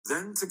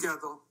Then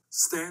together,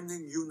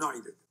 standing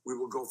united, we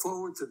will go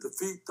forward to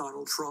defeat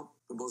Donald Trump,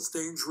 the most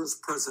dangerous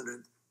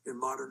president in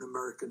modern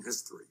American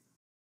history.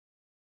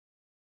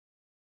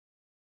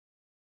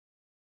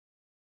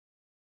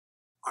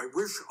 I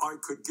wish I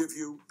could give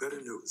you better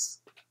news,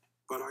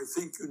 but I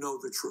think you know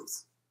the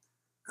truth.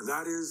 And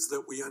that is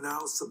that we are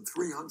now some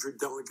 300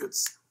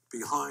 delegates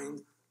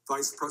behind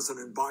Vice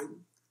President Biden,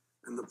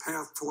 and the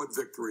path toward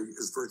victory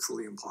is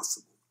virtually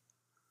impossible.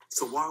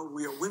 So while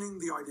we are winning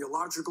the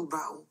ideological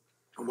battle,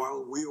 and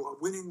while we are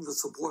winning the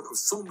support of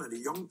so many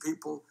young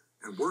people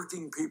and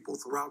working people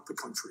throughout the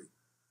country,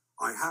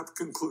 I have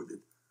concluded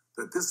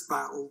that this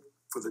battle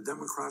for the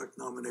Democratic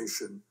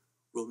nomination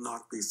will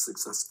not be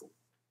successful.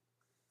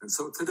 And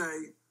so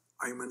today,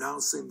 I am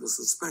announcing the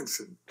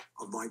suspension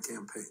of my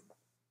campaign.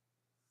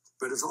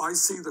 But as I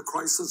see the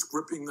crisis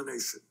gripping the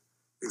nation,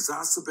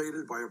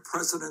 exacerbated by a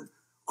president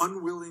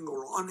unwilling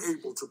or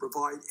unable to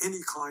provide any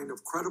kind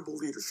of credible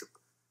leadership,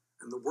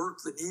 and the work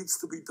that needs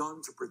to be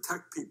done to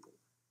protect people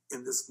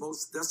in this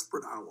most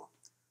desperate hour,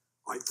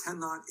 I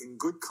cannot in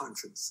good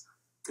conscience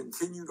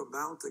continue to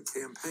mount a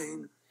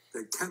campaign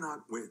that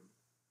cannot win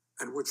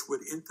and which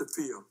would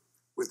interfere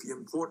with the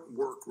important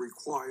work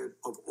required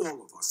of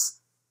all of us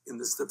in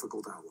this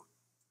difficult hour.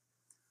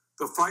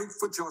 The fight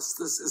for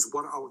justice is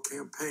what our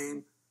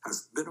campaign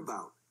has been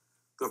about.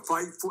 The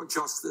fight for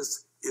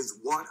justice is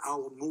what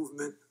our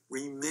movement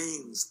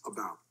remains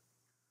about.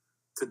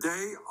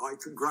 Today, I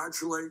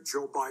congratulate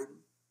Joe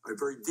Biden, a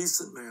very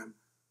decent man,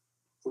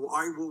 who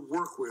I will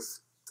work with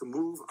to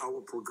move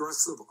our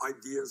progressive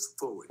ideas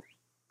forward.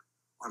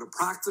 On a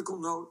practical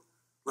note,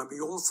 let me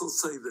also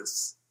say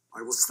this.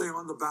 I will stay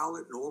on the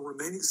ballot in all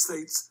remaining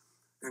states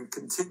and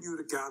continue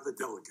to gather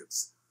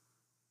delegates.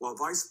 While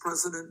Vice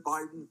President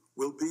Biden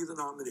will be the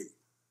nominee,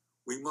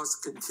 we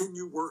must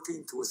continue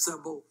working to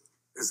assemble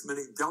as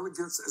many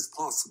delegates as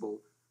possible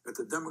at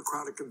the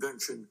Democratic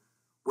Convention,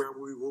 where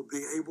we will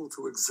be able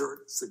to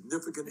exert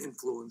significant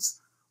influence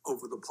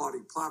over the party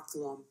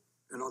platform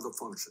and other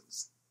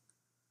functions.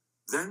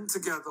 Then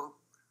together,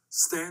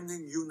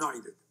 standing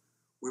united,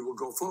 we will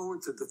go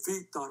forward to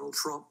defeat Donald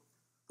Trump,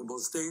 the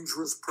most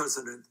dangerous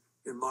president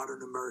in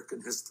modern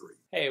American history.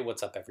 Hey,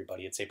 what's up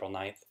everybody? It's April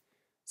 9th.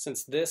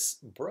 Since this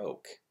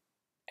broke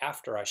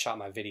after I shot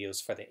my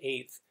videos for the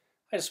 8th,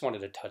 I just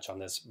wanted to touch on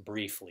this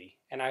briefly.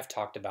 And I've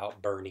talked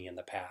about Bernie in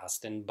the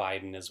past and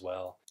Biden as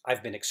well.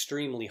 I've been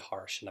extremely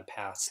harsh in the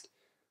past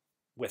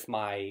with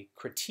my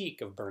critique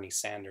of Bernie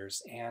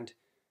Sanders, and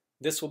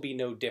this will be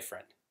no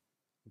different.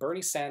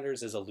 Bernie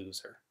Sanders is a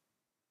loser.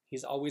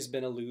 He's always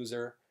been a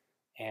loser,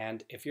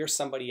 and if you're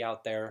somebody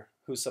out there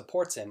who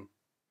supports him,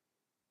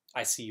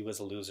 I see you as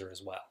a loser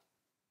as well.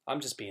 I'm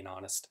just being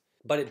honest.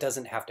 But it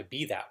doesn't have to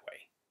be that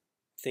way.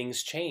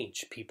 Things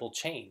change. People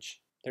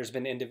change. There's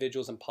been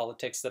individuals in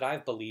politics that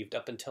I've believed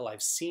up until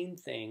I've seen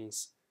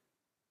things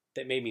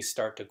that made me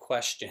start to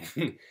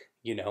question,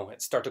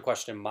 start to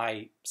question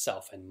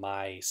myself and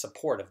my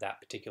support of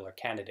that particular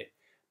candidate.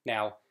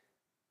 Now,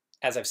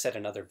 as I've said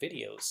in other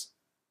videos,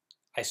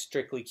 I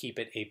strictly keep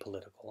it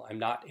apolitical. I'm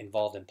not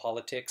involved in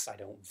politics. I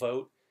don't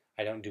vote.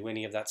 I don't do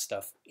any of that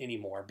stuff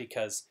anymore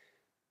because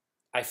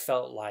I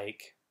felt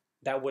like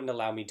that wouldn't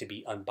allow me to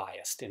be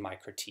unbiased in my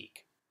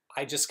critique.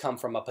 I just come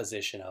from a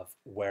position of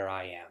where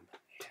I am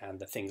and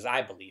the things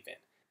I believe in.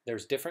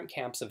 There's different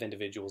camps of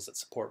individuals that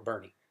support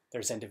Bernie.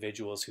 There's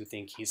individuals who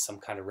think he's some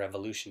kind of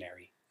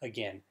revolutionary.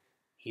 Again,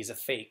 he's a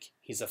fake.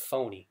 He's a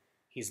phony.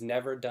 He's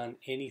never done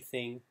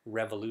anything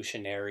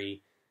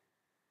revolutionary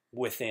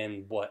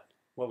within what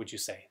would you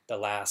say, the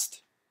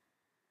last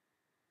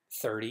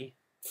 30,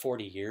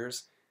 40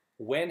 years?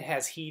 When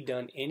has he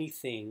done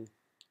anything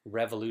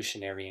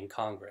revolutionary in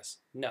Congress?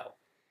 No.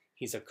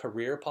 He's a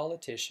career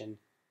politician,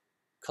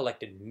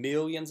 collected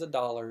millions of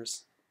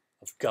dollars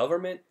of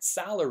government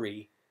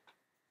salary.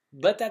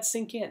 Let that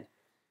sink in.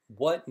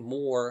 What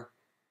more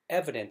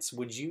evidence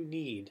would you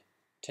need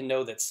to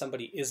know that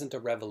somebody isn't a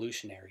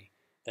revolutionary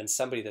than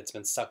somebody that's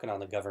been sucking on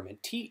the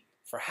government teat?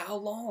 For how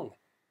long?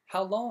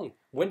 How long?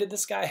 When did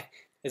this guy...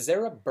 Is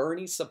there a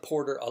Bernie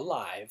supporter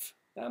alive?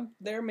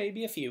 There may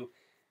be a few,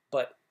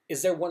 but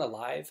is there one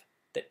alive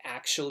that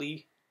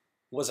actually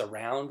was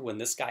around when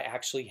this guy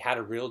actually had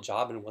a real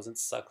job and wasn't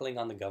suckling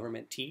on the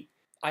government teat?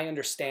 I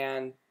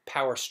understand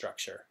power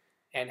structure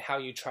and how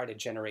you try to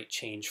generate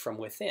change from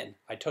within.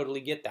 I totally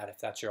get that if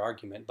that's your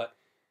argument, but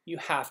you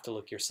have to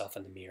look yourself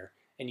in the mirror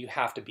and you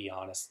have to be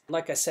honest.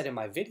 Like I said in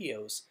my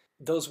videos,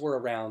 those were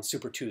around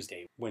Super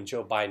Tuesday when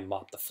Joe Biden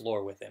mopped the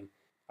floor with him.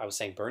 I was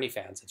saying, Bernie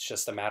fans, it's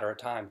just a matter of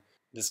time.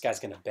 This guy's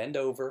going to bend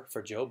over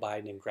for Joe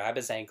Biden and grab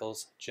his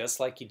ankles just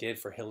like he did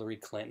for Hillary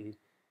Clinton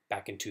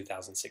back in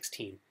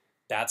 2016.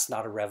 That's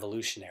not a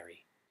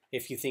revolutionary.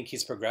 If you think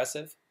he's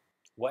progressive,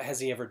 what has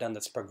he ever done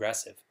that's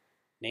progressive?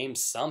 Name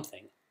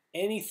something.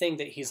 Anything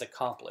that he's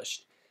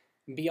accomplished.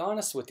 Be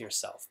honest with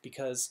yourself,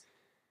 because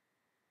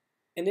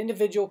an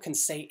individual can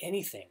say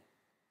anything.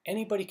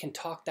 Anybody can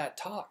talk that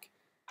talk.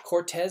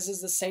 Cortez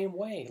is the same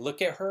way.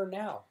 Look at her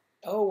now.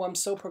 Oh, I'm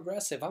so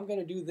progressive. I'm going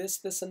to do this,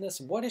 this, and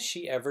this. What has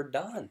she ever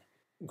done?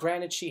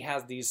 Granted, she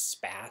has these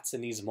spats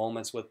and these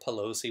moments with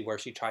Pelosi where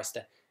she tries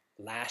to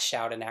lash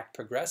out and act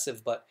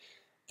progressive, but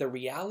the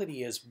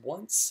reality is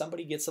once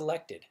somebody gets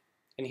elected,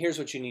 and here's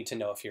what you need to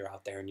know if you're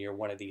out there and you're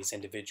one of these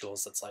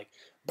individuals that's like,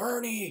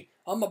 Bernie,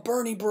 I'm a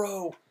Bernie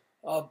bro,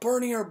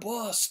 Bernie or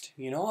bust,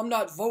 I'm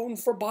not voting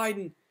for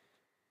Biden.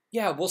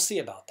 Yeah, we'll see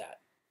about that.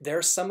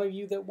 There's some of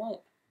you that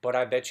won't, but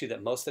I bet you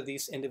that most of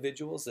these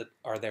individuals that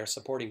are there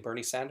supporting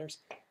Bernie Sanders,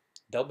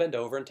 they'll bend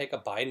over and take a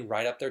Biden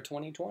right up their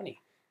 2020,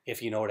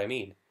 if you know what I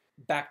mean.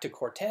 Back to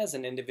Cortez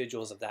and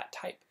individuals of that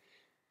type.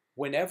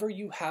 Whenever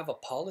you have a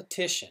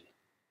politician,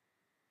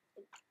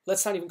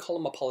 let's not even call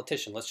him a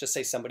politician, let's just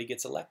say somebody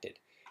gets elected.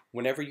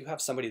 Whenever you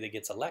have somebody that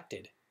gets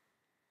elected,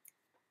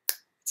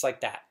 it's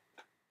like that.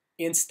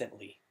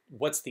 Instantly,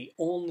 what's the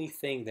only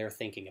thing they're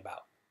thinking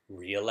about?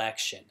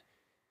 Re-election.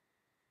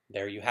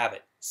 There you have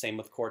it. Same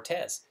with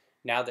Cortez.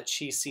 Now that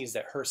she sees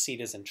that her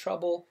seat is in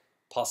trouble,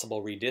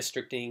 possible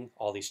redistricting,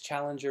 all these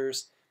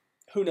challengers,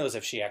 who knows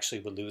if she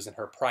actually would lose in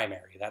her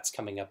primary. That's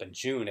coming up in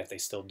June if they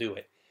still do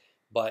it.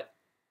 But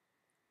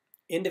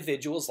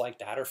individuals like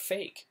that are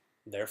fake.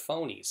 They're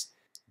phonies.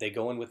 They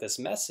go in with this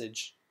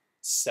message,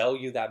 sell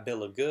you that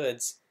bill of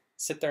goods,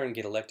 sit there and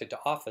get elected to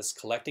office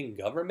collecting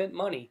government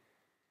money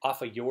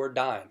off of your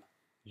dime.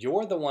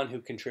 You're the one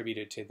who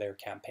contributed to their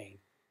campaign.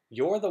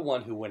 You're the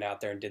one who went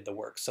out there and did the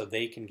work so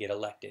they can get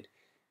elected.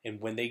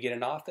 And when they get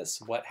in office,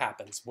 what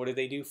happens? What do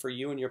they do for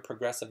you and your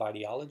progressive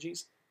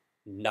ideologies?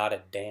 Not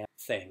a damn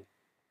thing.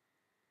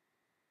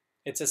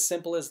 It's as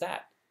simple as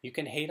that. You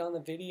can hate on the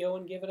video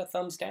and give it a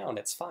thumbs down.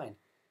 It's fine.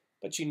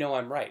 But you know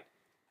I'm right.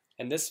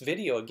 And this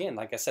video, again,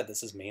 like I said,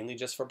 this is mainly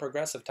just for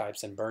progressive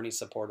types and Bernie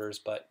supporters,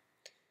 but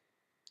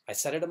I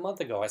said it a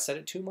month ago. I said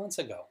it 2 months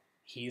ago.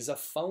 He's a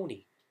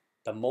phony.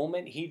 The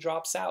moment he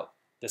drops out,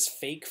 this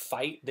fake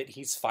fight that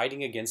he's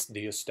fighting against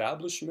the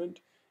establishment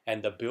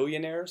and the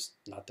billionaires,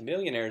 not the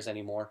millionaires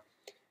anymore,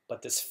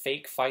 but this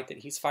fake fight that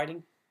he's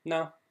fighting,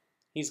 no,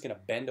 he's going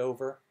to bend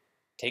over,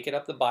 take it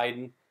up to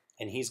Biden,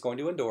 and he's going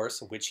to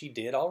endorse, which he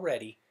did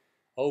already.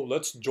 Oh,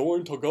 let's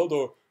join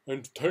together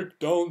and take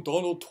down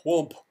Donald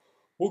Trump.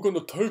 We're going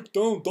to take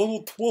down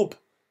Donald Trump.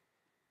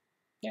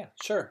 Yeah,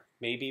 sure.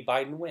 Maybe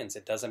Biden wins.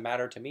 It doesn't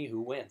matter to me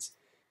who wins.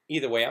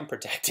 Either way, I'm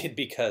protected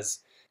because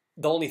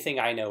the only thing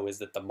I know is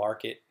that the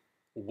market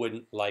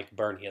wouldn't like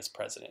Bernie as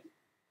president.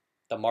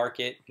 The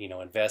market,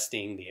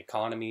 investing, the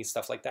economy,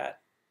 stuff like that,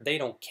 they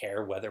don't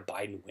care whether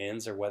Biden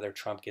wins or whether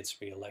Trump gets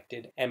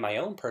reelected. And my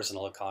own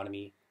personal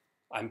economy,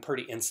 I'm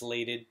pretty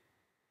insulated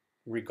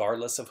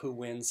regardless of who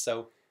wins.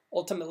 So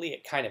ultimately,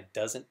 it kind of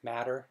doesn't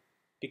matter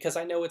because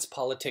I know it's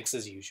politics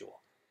as usual.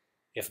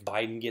 If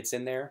Biden gets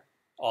in there,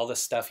 all the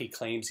stuff he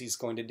claims he's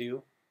going to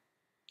do,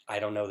 I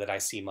don't know that I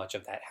see much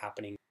of that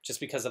happening just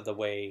because of the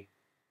way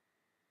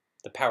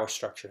the power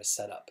structure is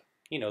set up.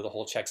 The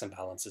whole checks and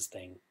balances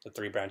thing, the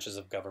 3 branches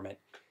of government.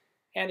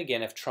 And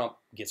again, if Trump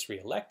gets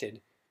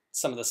reelected,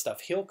 some of the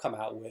stuff he'll come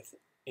out with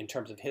in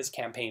terms of his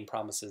campaign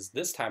promises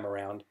this time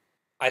around,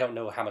 I don't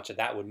know how much of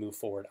that would move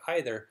forward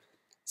either,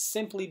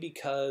 simply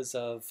because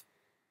of,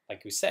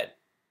 like we said,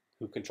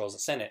 who controls the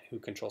Senate, who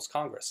controls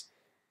Congress.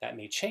 That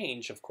may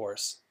change, of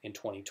course, in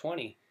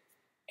 2020.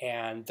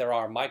 And there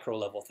are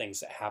micro-level things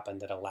that happen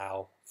that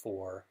allow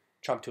for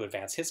Trump to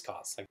advance his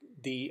cause, like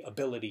the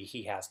ability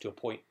he has to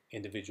appoint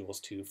individuals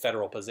to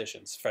federal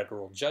positions,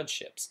 federal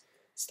judgeships,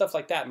 stuff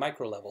like that,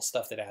 micro-level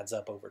stuff that adds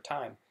up over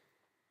time.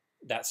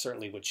 That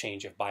certainly would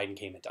change if Biden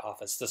came into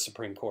office, the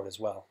Supreme Court as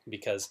well,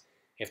 because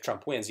if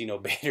Trump wins,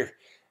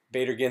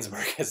 Bader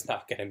Ginsburg is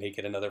not going to make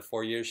it another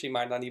 4 years. She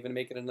might not even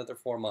make it another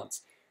 4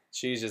 months.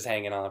 She's just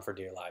hanging on for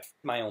dear life.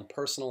 My own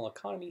personal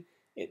economy,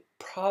 it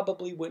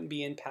probably wouldn't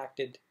be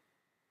impacted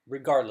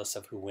regardless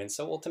of who wins.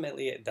 So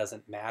ultimately, it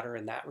doesn't matter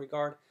in that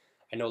regard.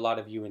 I know a lot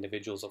of you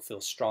individuals will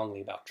feel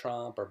strongly about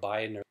Trump or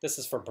Biden. This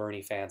is for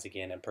Bernie fans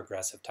again and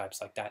progressive types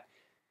like that.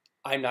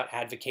 I'm not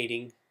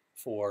advocating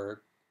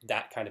for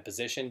that kind of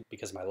position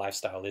because my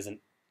lifestyle isn't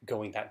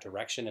going that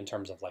direction in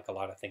terms of like a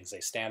lot of things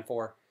they stand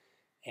for,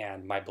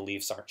 and my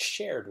beliefs aren't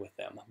shared with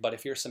them. But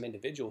if you're some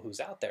individual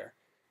who's out there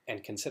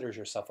and considers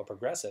yourself a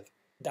progressive,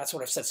 that's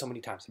what I've said so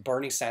many times.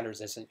 Bernie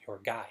Sanders isn't your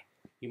guy.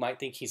 You might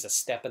think he's a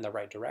step in the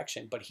right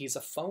direction, but he's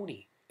a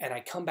phony. And I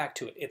come back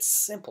to it. It's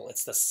simple.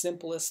 It's the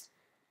simplest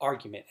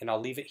argument, and I'll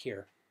leave it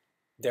here.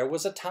 There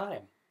was a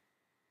time,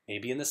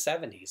 maybe in the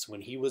 70s,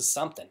 when he was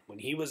something, when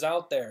he was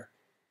out there,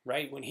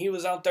 right? When he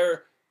was out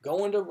there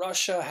going to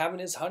Russia, having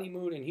his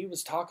honeymoon, and he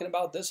was talking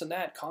about this and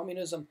that.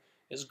 Communism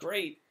is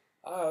great.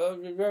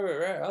 I'm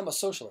a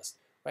socialist,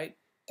 right?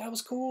 That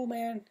was cool,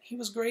 man. He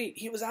was great.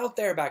 He was out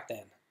there back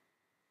then.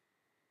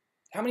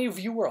 How many of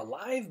you were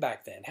alive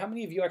back then? How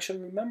many of you actually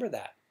remember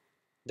that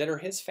are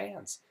his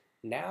fans?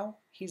 Now,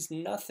 he's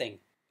nothing.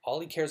 All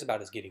he cares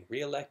about is getting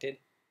reelected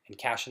and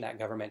cashing that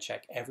government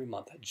check every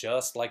month,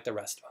 just like the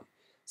rest of them.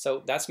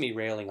 So that's me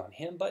railing on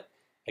him, but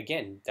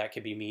again, that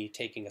could be me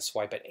taking a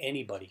swipe at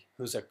anybody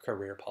who's a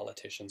career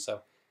politician.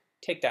 So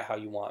take that how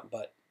you want,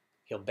 but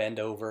he'll bend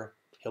over.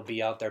 He'll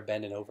be out there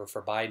bending over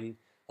for Biden.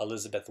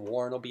 Elizabeth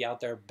Warren will be out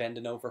there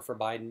bending over for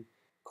Biden.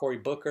 Cory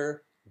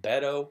Booker,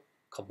 Beto,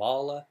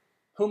 Kamala,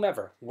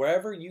 whomever,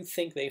 wherever you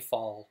think they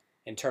fall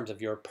in terms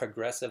of your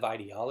progressive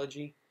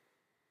ideology,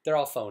 they're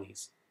all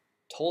phonies.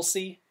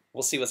 Tulsi,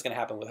 we'll see what's going to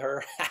happen with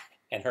her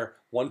and her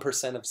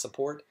 1% of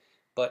support,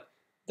 but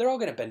they're all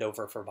going to bend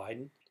over for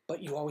Biden.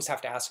 But you always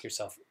have to ask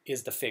yourself,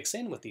 is the fix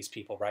in with these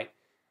people, right?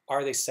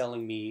 Are they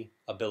selling me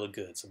a bill of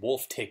goods,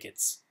 wolf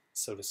tickets,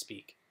 so to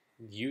speak?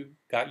 You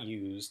got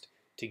used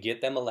to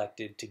get them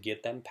elected, to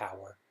get them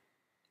power,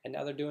 and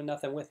now they're doing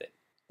nothing with it.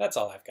 That's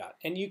all I've got.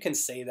 And you can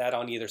say that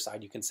on either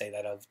side. You can say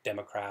that of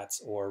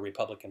Democrats or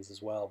Republicans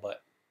as well,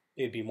 but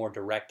it'd be more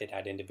directed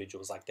at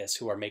individuals like this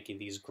who are making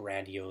these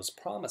grandiose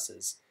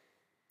promises,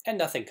 and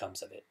nothing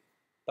comes of it.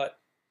 But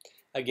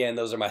again,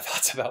 those are my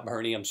thoughts about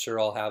Bernie. I'm sure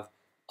I'll have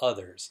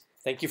others.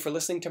 Thank you for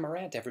listening to my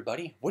rant,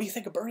 everybody. What do you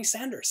think of Bernie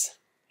Sanders?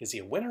 Is he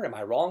a winner? Am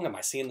I wrong? Am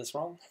I seeing this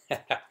wrong?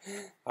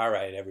 All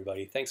right,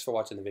 everybody. Thanks for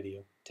watching the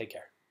video. Take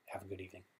care. Have a good evening.